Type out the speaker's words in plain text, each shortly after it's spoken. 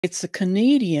It's the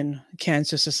Canadian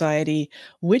Cancer Society,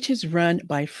 which is run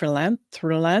by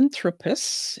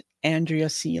philanthropist Andrea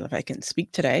Seale, if I can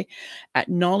speak today,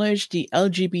 acknowledge the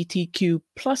LGBTQ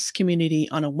plus community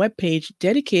on a webpage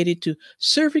dedicated to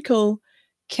cervical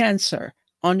cancer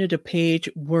under the page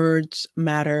Words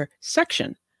Matter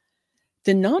section.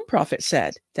 The nonprofit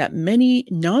said that many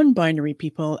non binary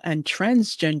people and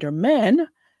transgender men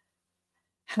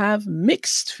have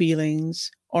mixed feelings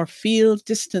or feel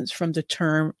distance from the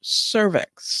term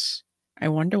cervix. I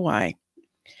wonder why.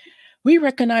 We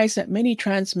recognize that many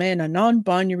trans men and non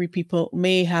binary people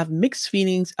may have mixed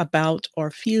feelings about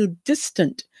or feel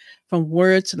distant from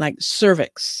words like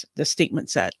cervix, the statement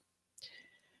said.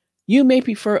 You may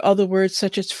prefer other words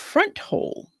such as front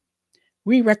hole.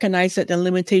 We recognize that the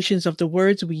limitations of the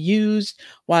words we use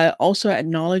while also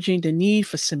acknowledging the need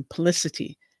for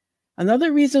simplicity.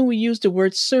 Another reason we use the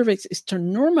word cervix is to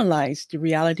normalize the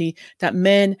reality that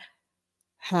men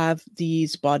have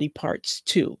these body parts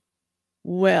too.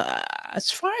 Well, as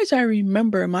far as I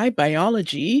remember my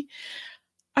biology,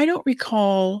 I don't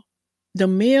recall the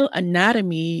male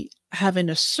anatomy having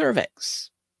a cervix.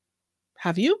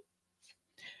 Have you?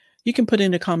 You can put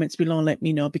in the comments below and let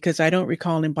me know, because I don't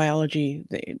recall in biology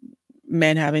the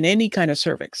men having any kind of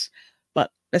cervix.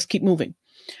 But let's keep moving.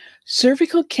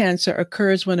 Cervical cancer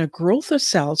occurs when a growth of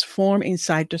cells form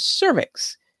inside the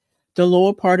cervix, the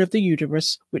lower part of the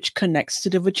uterus, which connects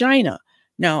to the vagina.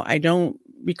 Now, I don't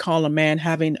recall a man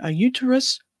having a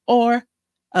uterus or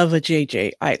a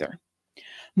vajayjay either.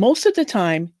 Most of the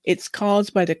time, it's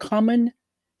caused by the common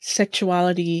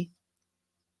sexuality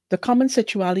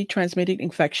transmitted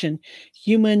infection,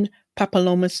 human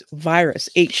papillomavirus,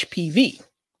 HPV.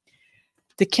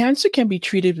 The cancer can be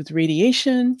treated with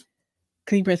radiation,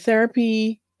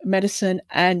 chemotherapy, medicine,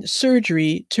 and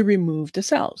surgery to remove the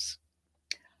cells.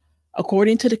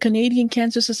 According to the Canadian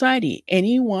Cancer Society,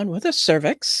 anyone with a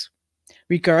cervix,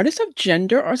 regardless of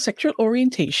gender or sexual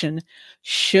orientation,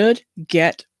 should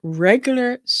get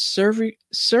regular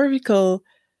cervical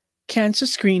cancer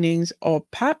screenings or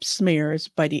pap smears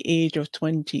by the age of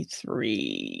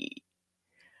 23.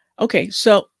 Okay,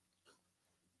 so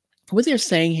what they're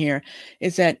saying here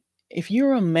is that if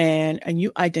you're a man and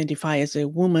you identify as a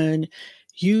woman,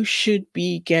 you should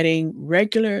be getting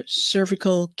regular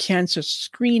cervical cancer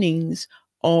screenings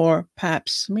or pap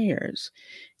smears,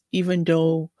 even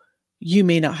though you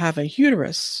may not have a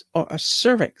uterus or a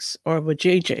cervix or a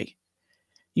vajayjay.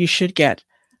 You should get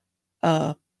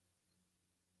a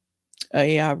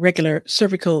regular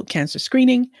cervical cancer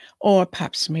screening or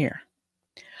pap smear.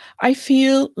 I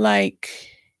feel like,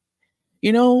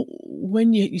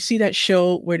 when you see that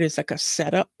show where there's like a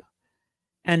setup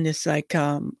and it's like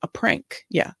a prank.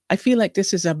 Yeah, I feel like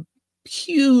this is a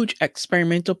huge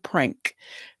experimental prank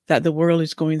that the world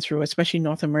is going through, especially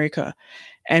North America.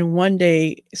 And one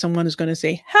day someone is going to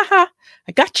say, ha ha,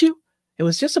 I got you. It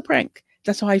was just a prank.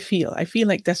 That's how I feel. I feel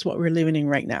like that's what we're living in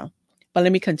right now. But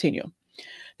let me continue.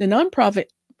 The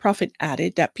nonprofit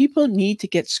added that people need to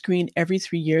get screened every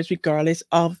 3 years, regardless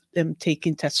of them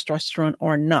taking testosterone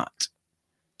or not.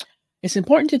 It's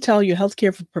important to tell your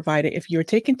healthcare provider if you're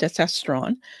taking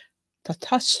testosterone,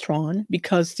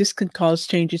 because this can cause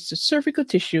changes to cervical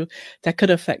tissue that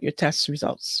could affect your test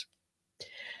results.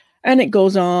 And it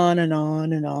goes on and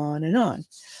on and on and on.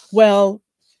 Well,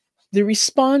 the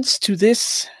response to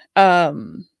this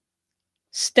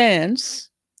stance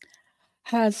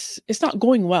it's not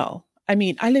going well. I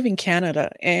mean, I live in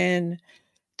Canada, and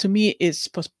to me, it's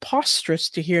preposterous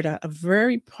to hear that a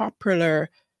very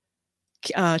popular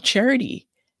charity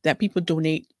that people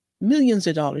donate millions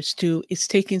of dollars to is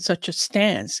taking such a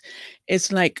stance.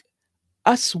 It's like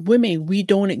us women, we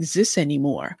don't exist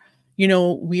anymore.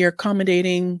 We are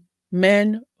accommodating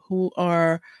men who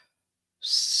are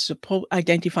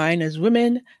identifying as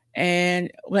women,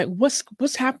 and like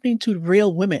what's happening to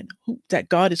real women that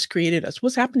God has created us?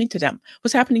 What's happening to them?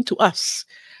 What's happening to us?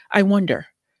 I wonder.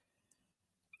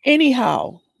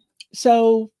 Anyhow,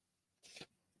 so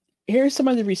here's some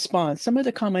of the response. Some of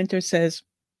the commenters says,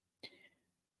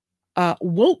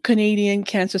 woke Canadian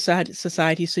Cancer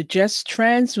Society suggests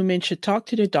trans women should talk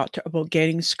to their doctor about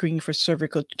getting screened for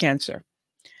cervical cancer.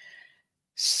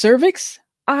 Cervix?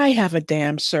 I have a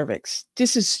damn cervix.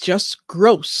 This is just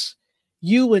gross.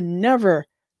 You would never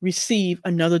receive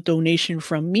another donation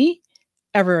from me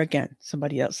ever again,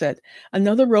 somebody else said.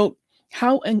 Another wrote,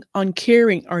 how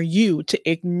uncaring are you to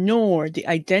ignore the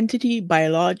identity,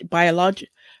 biology,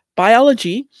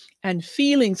 and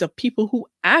feelings of people who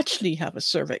actually have a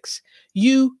cervix?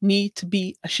 You need to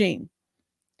be ashamed.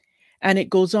 And it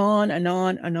goes on and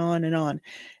on and on and on.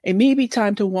 It may be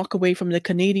time to walk away from the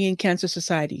Canadian Cancer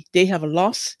Society. They have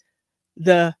lost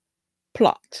the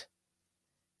plot.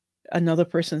 Another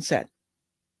person said.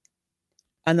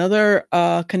 Another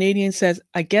Canadian says,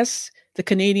 I guess the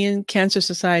Canadian Cancer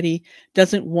Society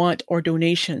doesn't want our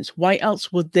donations. Why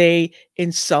else would they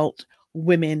insult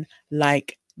women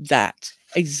like that?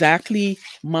 Exactly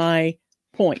my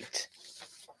point.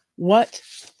 What?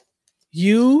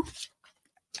 You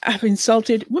have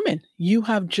insulted women. You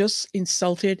have just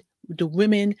insulted the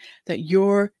women that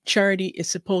your charity is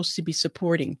supposed to be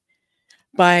supporting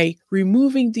by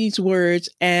removing these words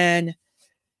and,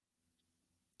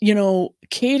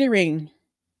 catering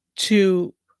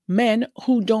to men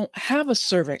who don't have a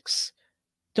cervix,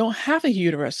 don't have a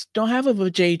uterus, don't have a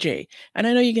vajayjay. And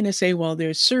I know you're going to say, well,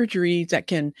 there's surgeries that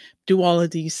can do all of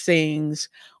these things.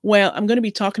 Well, I'm going to be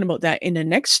talking about that in the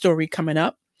next story coming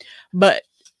up. But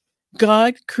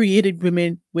God created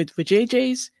women with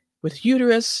vajayjays, with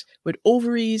uterus, with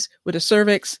ovaries, with a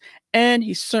cervix, and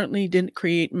he certainly didn't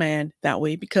create man that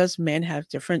way because men have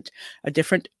a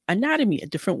different anatomy, a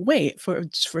different way for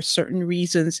certain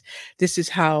reasons. This is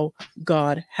how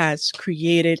God has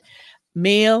created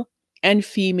male and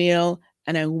female,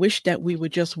 and I wish that we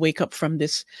would just wake up from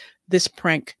this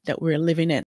prank that we're living in.